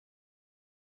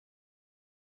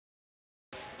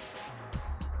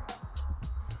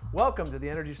Welcome to the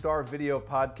Energy Star video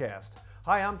podcast.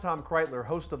 Hi, I'm Tom Kreitler,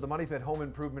 host of the Money Pit Home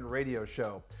Improvement Radio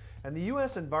Show. And the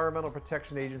U.S. Environmental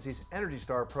Protection Agency's Energy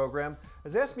Star program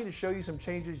has asked me to show you some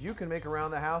changes you can make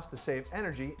around the house to save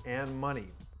energy and money.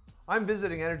 I'm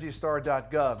visiting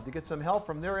EnergyStar.gov to get some help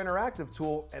from their interactive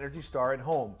tool, Energy Star at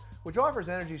Home, which offers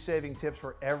energy-saving tips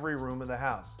for every room of the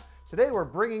house. Today, we're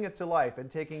bringing it to life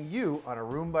and taking you on a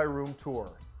room-by-room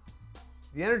tour.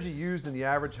 The energy used in the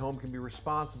average home can be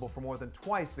responsible for more than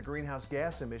twice the greenhouse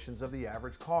gas emissions of the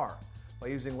average car. By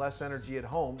using less energy at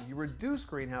home, you reduce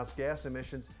greenhouse gas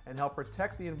emissions and help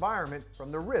protect the environment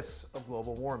from the risks of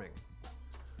global warming.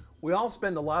 We all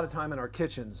spend a lot of time in our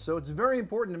kitchens, so it's very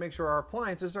important to make sure our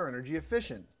appliances are energy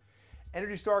efficient.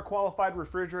 Energy Star qualified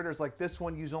refrigerators like this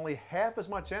one use only half as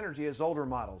much energy as older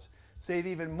models. Save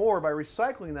even more by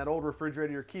recycling that old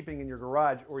refrigerator you're keeping in your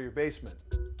garage or your basement.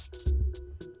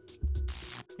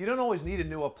 You don't always need a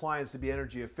new appliance to be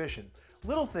energy efficient.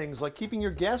 Little things like keeping your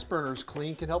gas burners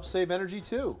clean can help save energy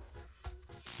too.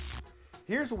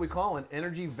 Here's what we call an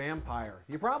energy vampire.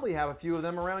 You probably have a few of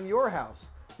them around your house.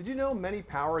 Did you know many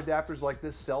power adapters like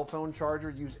this cell phone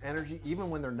charger use energy even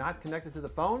when they're not connected to the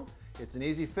phone? It's an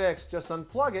easy fix, just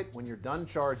unplug it when you're done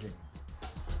charging.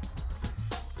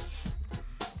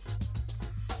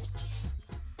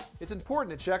 It's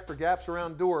important to check for gaps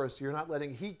around doors so you're not letting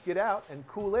heat get out and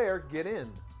cool air get in.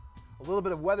 A little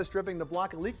bit of weather stripping to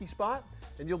block a leaky spot,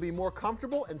 and you'll be more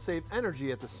comfortable and save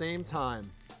energy at the same time.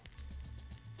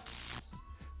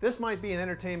 This might be an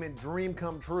entertainment dream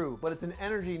come true, but it's an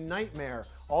energy nightmare.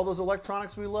 All those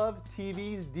electronics we love,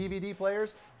 TVs, DVD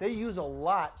players, they use a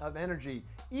lot of energy,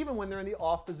 even when they're in the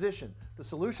off position. The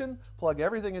solution? Plug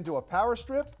everything into a power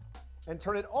strip and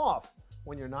turn it off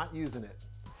when you're not using it.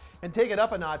 And take it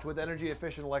up a notch with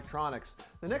energy-efficient electronics.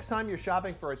 The next time you're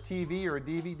shopping for a TV or a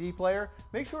DVD player,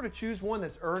 make sure to choose one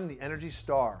that's earned the Energy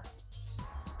Star.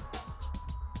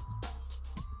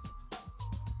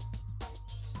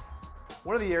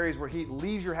 One of the areas where heat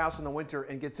leaves your house in the winter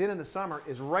and gets in the summer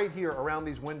is right here around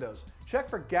these windows. Check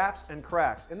for gaps and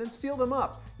cracks and then seal them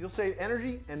up. You'll save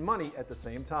energy and money at the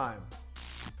same time.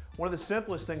 One of the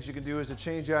simplest things you can do is to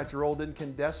change out your old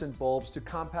incandescent bulbs to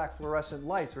compact fluorescent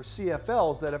lights, or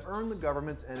CFLs, that have earned the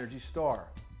government's Energy Star.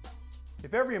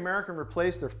 If every American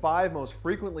replaced their 5 most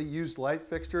frequently used light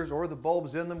fixtures or the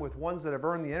bulbs in them with ones that have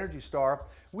earned the Energy Star,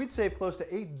 we'd save close to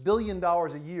 $8 billion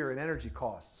a year in energy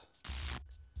costs.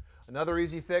 Another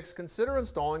easy fix, consider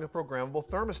installing a programmable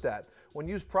thermostat. When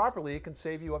used properly, it can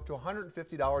save you up to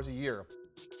 $150 a year.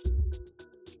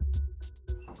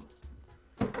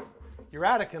 Your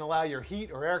attic can allow your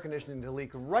heat or air conditioning to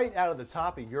leak right out of the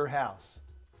top of your house.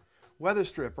 Weather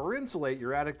strip or insulate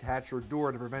your attic hatch or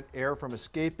door to prevent air from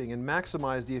escaping and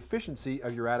maximize the efficiency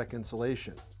of your attic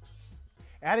insulation.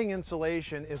 Adding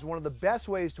insulation is one of the best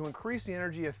ways to increase the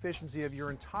energy efficiency of your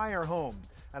entire home,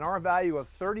 and our value of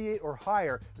 38 or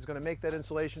higher is going to make that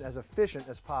insulation as efficient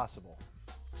as possible.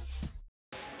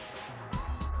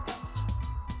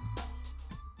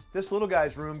 This little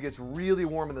guy's room gets really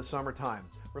warm in the summertime.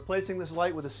 Replacing this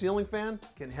light with a ceiling fan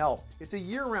can help. It's a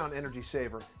year-round energy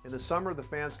saver. In the summer, the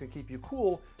fans can keep you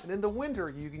cool, and in the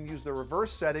winter, you can use the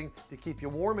reverse setting to keep you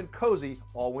warm and cozy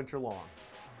all winter long.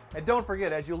 And don't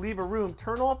forget, as you leave a room,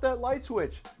 turn off that light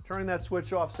switch. Turning that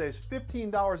switch off saves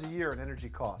 $15 a year in energy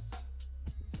costs.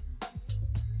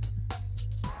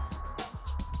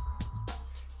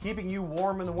 Keeping you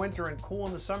warm in the winter and cool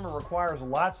in the summer requires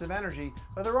lots of energy,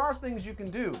 but there are things you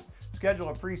can do. Schedule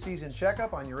a pre-season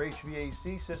checkup on your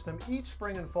HVAC system each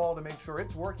spring and fall to make sure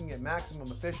it's working at maximum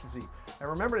efficiency. And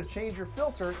remember to change your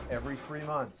filter every 3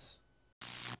 months.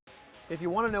 If you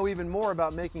want to know even more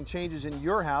about making changes in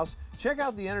your house, check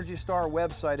out the Energy Star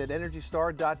website at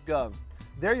EnergyStar.gov.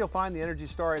 There you'll find the Energy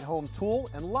Star at Home tool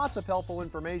and lots of helpful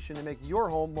information to make your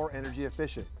home more energy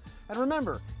efficient. And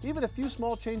remember, even a few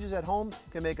small changes at home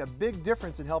can make a big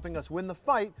difference in helping us win the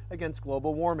fight against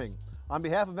global warming. On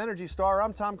behalf of Energy Star,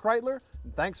 I'm Tom Kreitler,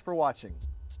 and thanks for watching.